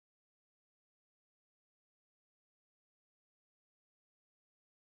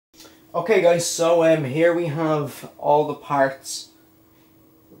Okay guys, so here we have all the parts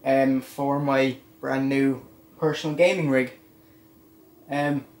for my brand new personal gaming rig.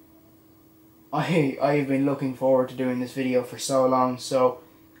 I've been looking forward to doing this video for so long, so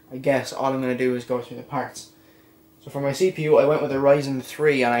I guess all I'm going to do is go through the parts. So for my CPU I went with a Ryzen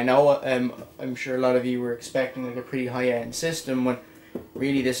 3, and I know I'm sure a lot of you were expecting like a pretty high-end system when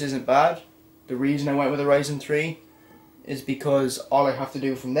really this isn't bad. The reason I went with a Ryzen 3 is because all I have to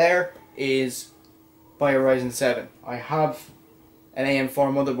do from there is buy a Ryzen 7. I have an AM4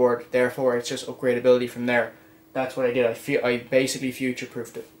 motherboard, therefore it's just upgradability from there. That's what I did. I basically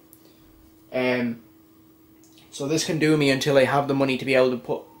future-proofed it. So this can do me until I have the money to be able to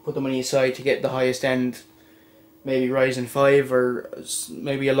put the money aside to get the highest end, maybe Ryzen 5 or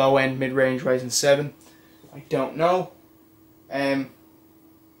maybe a low end mid-range Ryzen 7. I don't know.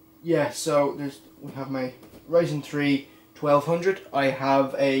 Yeah, so we have my Ryzen 3 1200. I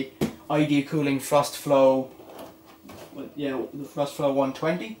have a ID Cooling FrostFlow, the FrostFlow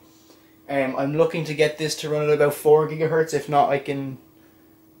 120. I'm looking to get this to run at about 4 GHz. If not, I can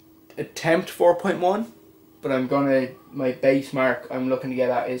attempt 4.1, but my base mark I'm looking to get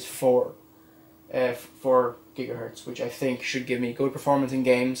at is 4 GHz, which I think should give me good performance in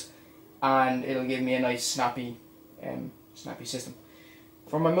games, and it'll give me a nice snappy system.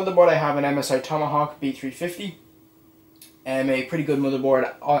 For my motherboard I have an MSI Tomahawk B350. A pretty good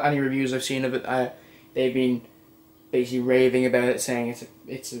motherboard. Any reviews I've seen of it, they've been basically raving about it, saying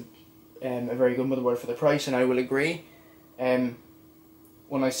it's a very good motherboard for the price, and I will agree. When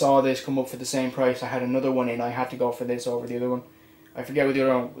I saw this come up for the same price, I had another one in. I had to go for this over the other one. I forget what the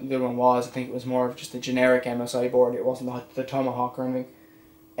other one was. I think it was more of just a generic MSI board. It wasn't the Tomahawk or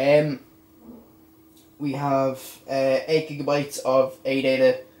anything. We have 8 GB of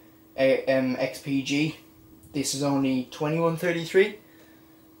ADATA XPG. This is only 2133,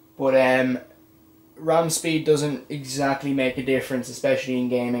 but RAM speed doesn't exactly make a difference, especially in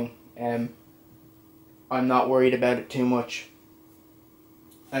gaming. I'm not worried about it too much.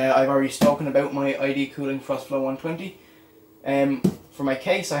 I've already spoken about my ID Cooling FrostFlow 120. For my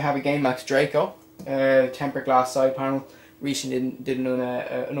case, I have a GameMax Draco, tempered glass side panel. Recently did an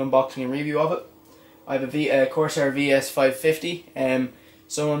unboxing and review of it. I have a Corsair VS550.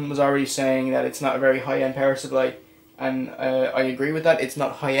 Someone was already saying that it's not a very high-end power supply, and I agree with that. It's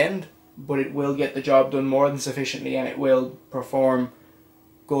not high-end, but it will get the job done more than sufficiently, and it will perform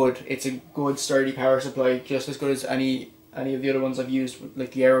good. It's a good, sturdy power supply, just as good as any of the other ones I've used,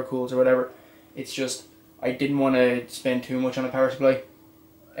 like the Aerocools or whatever. It's just I didn't want to spend too much on a power supply,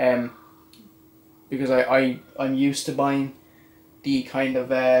 because I'm used to buying the kind of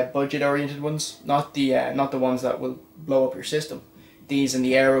budget-oriented ones, not the ones that will blow up your system. These and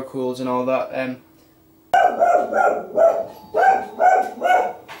the Aerocools and all that.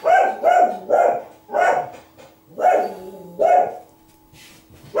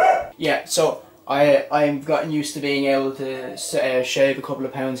 Yeah, so I've gotten used to being able to shave a couple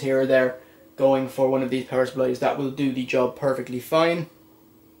of pounds here or there going for one of these power supplies. That will do the job perfectly fine.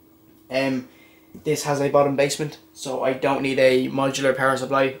 This has a bottom basement, so I don't need a modular power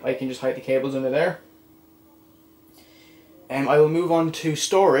supply. I can just hide the cables under there. I will move on to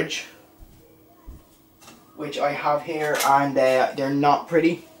storage, which I have here, and they're not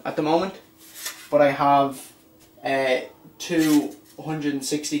pretty at the moment, but I have two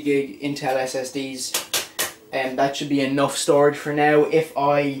 160 gig Intel SSDs, and that should be enough storage for now. If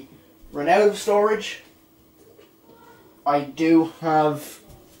I run out of storage, I do have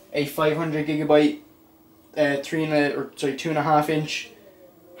a 500 gigabyte 2.5 inch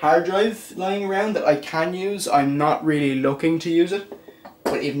hard drive lying around that I can use. I'm not really looking to use it,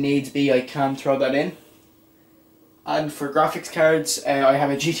 but if needs be I can throw that in. And for graphics cards, I have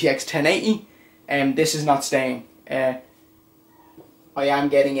a GTX 1080, and this is not staying. I am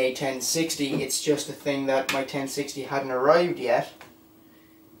getting a 1060, it's just a thing that my 1060 hadn't arrived yet,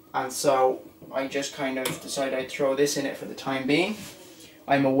 and so I just kind of decided I'd throw this in it for the time being.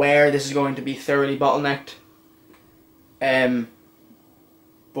 I'm aware this is going to be thoroughly bottlenecked,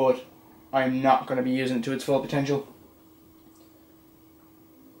 but I'm not going to be using it to its full potential.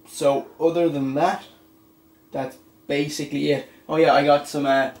 So other than that, that's basically it. Oh yeah, I got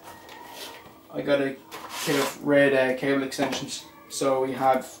a kit of red cable extensions. So we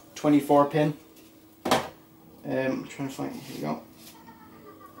have 24 pin. I'm trying to find, here we go.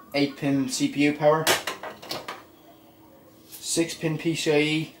 8 pin CPU power. 6 pin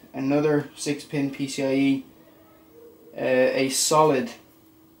PCIe, another 6 pin PCIe, a solid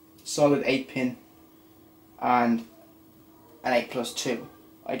 8 pin, and an 8+2.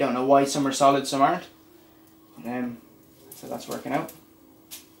 I don't know why some are solid, some aren't. So that's working out.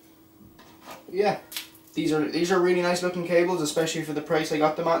 Yeah, these are really nice looking cables, especially for the price I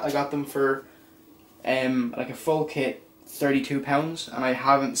got them at. I got them for like a full kit, £32, and I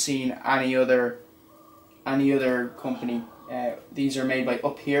haven't seen any other company. These are made by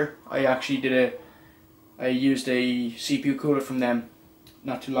Up Here. I actually I used a CPU cooler from them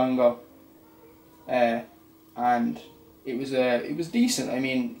not too long ago, and it was decent. I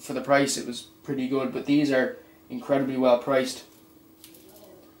mean, for the price, it was pretty good. But these are incredibly well priced,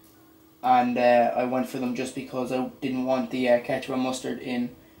 and I went for them just because I didn't want the ketchup and mustard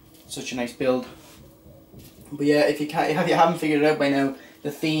in such a nice build. But yeah, if you haven't figured it out by now,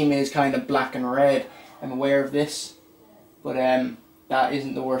 the theme is kind of black and red. I'm aware of this, but that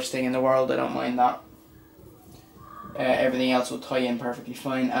isn't the worst thing in the world. I don't mind that. Everything else will tie in perfectly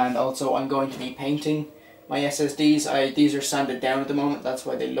fine. And also, I'm going to be painting my SSDs. These are sanded down at the moment. That's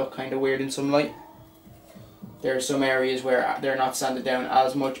why they look kind of weird in some light. There are some areas where they're not sanded down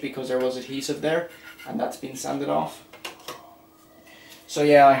as much because there was adhesive there, and that's been sanded off. So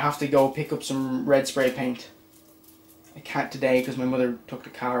yeah, I have to go pick up some red spray paint. I can't today because my mother took the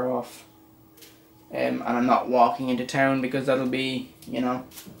car off, and I'm not walking into town because that'll be, you know,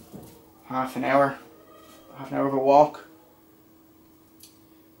 half an hour of a walk.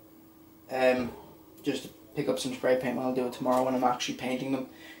 Just to pick up some spray paint. I'll do it tomorrow when I'm actually painting them.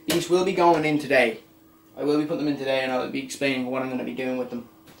 These will be going in today. I will be putting them in today, and I'll be explaining what I'm going to be doing with them.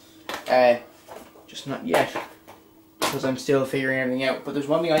 Just not yet, because I'm still figuring everything out. But there's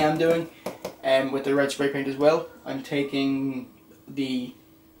one thing I am doing with the red spray paint as well. I'm taking the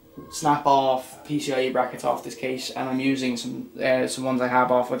snap-off PCIe brackets off this case, and I'm using some ones I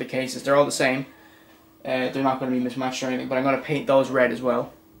have off other cases. They're all the same. They're not going to be mismatched or anything, but I'm going to paint those red as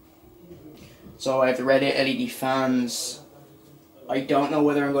well. So I have the red LED fans. I don't know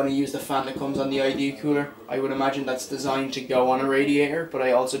whether I'm going to use the fan that comes on the ID cooler. I would imagine that's designed to go on a radiator, but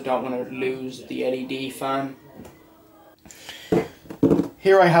I also don't want to lose the LED fan.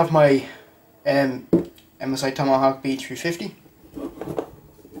 Here I have my MSI Tomahawk B350.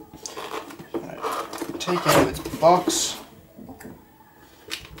 Take it out of its box.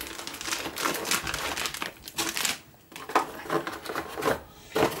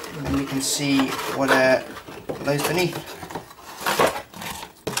 And then we can see what lies beneath.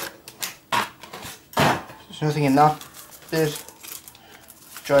 There's nothing in that bit.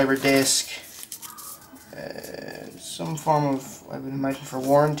 Driver disc. Some form of, I would imagine, for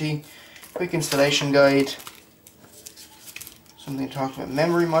warranty. Quick installation guide. Something talking about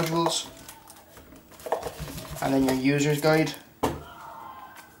memory modules. And then your user's guide.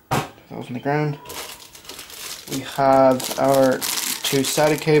 Those on the ground. We have our two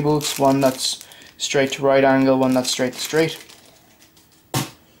SATA cables, one that's straight to right angle, one that's straight to straight.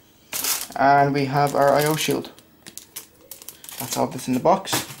 And we have our I/O shield. That's all that's in the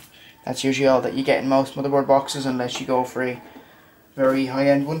box. That's usually all that you get in most motherboard boxes, unless you go for a very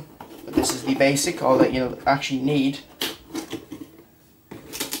high-end one. But this is the basic, all that you'll actually need.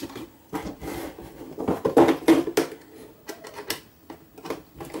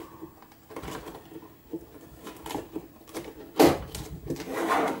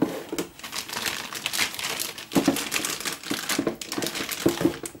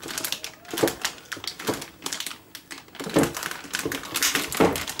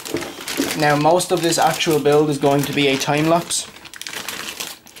 Now, most of this actual build is going to be a time lapse.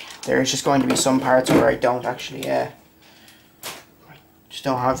 There's just going to be some parts where I don't actually, just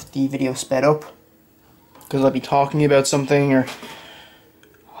don't have the video sped up, because I'll be talking about something, or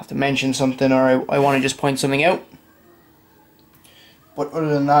I'll have to mention something, or I want to just point something out. But other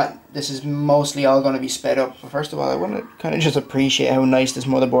than that, this is mostly all going to be sped up. But first of all, I want to kind of just appreciate how nice this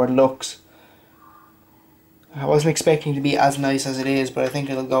motherboard looks. I wasn't expecting to be as nice as it is, but I think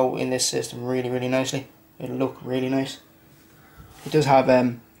it'll go in this system really, really nicely. It'll look really nice. It does have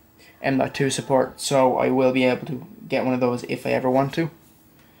M.2 support, so I will be able to get one of those if I ever want to.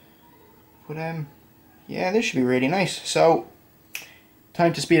 But yeah, this should be really nice. So,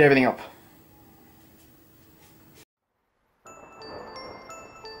 time to speed everything up.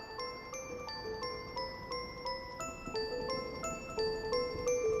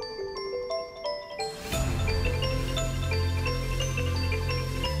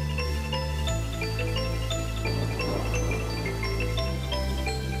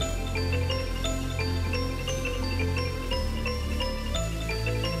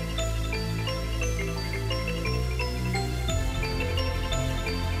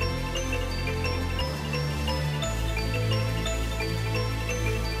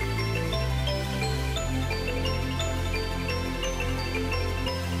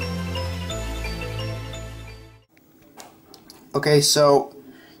 Okay, so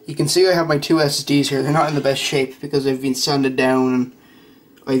you can see I have my two SSDs here. They're not in the best shape because they've been sanded down, and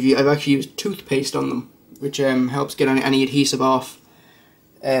I've actually used toothpaste on them, which helps get any adhesive off.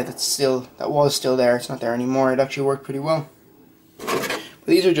 That was still there. It's not there anymore. It actually worked pretty well. But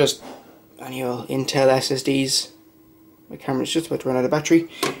these are just annual Intel SSDs. My camera's just about to run out of battery.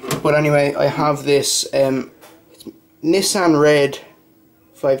 But anyway, I have this Nissan Red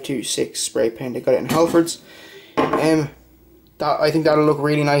 526 spray paint. I got it in Halfords. I think that'll look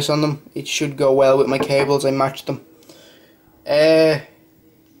really nice on them. It should go well with my cables. I matched them.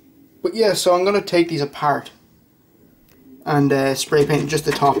 But yeah, so I'm going to take these apart and spray paint just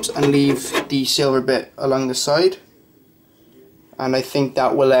the tops and leave the silver bit along the side. And I think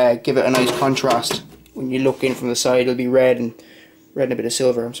that will give it a nice contrast. When you look in from the side, it'll be red and a bit of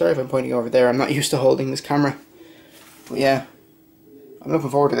silver. I'm sorry if I'm pointing over there. I'm not used to holding this camera. But yeah, I'm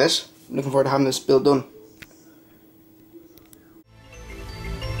looking forward to this. I'm looking forward to having this build done.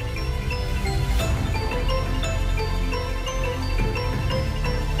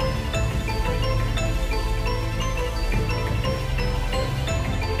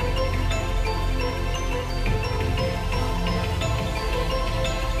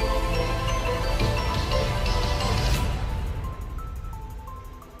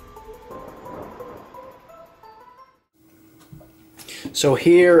 So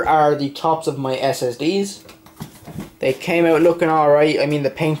here are the tops of my SSDs. They came out looking alright. I mean, the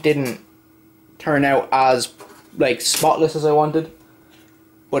paint didn't turn out as like spotless as I wanted,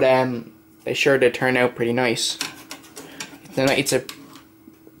 but they sure did turn out pretty nice. It's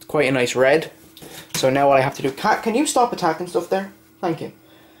quite a nice red. So now what I have to do, can you stop attacking stuff there? Thank you.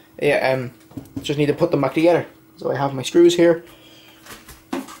 Yeah, just need to put them back together. So I have my screws here.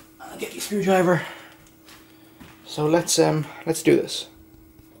 I'll get the screwdriver. So let's do this.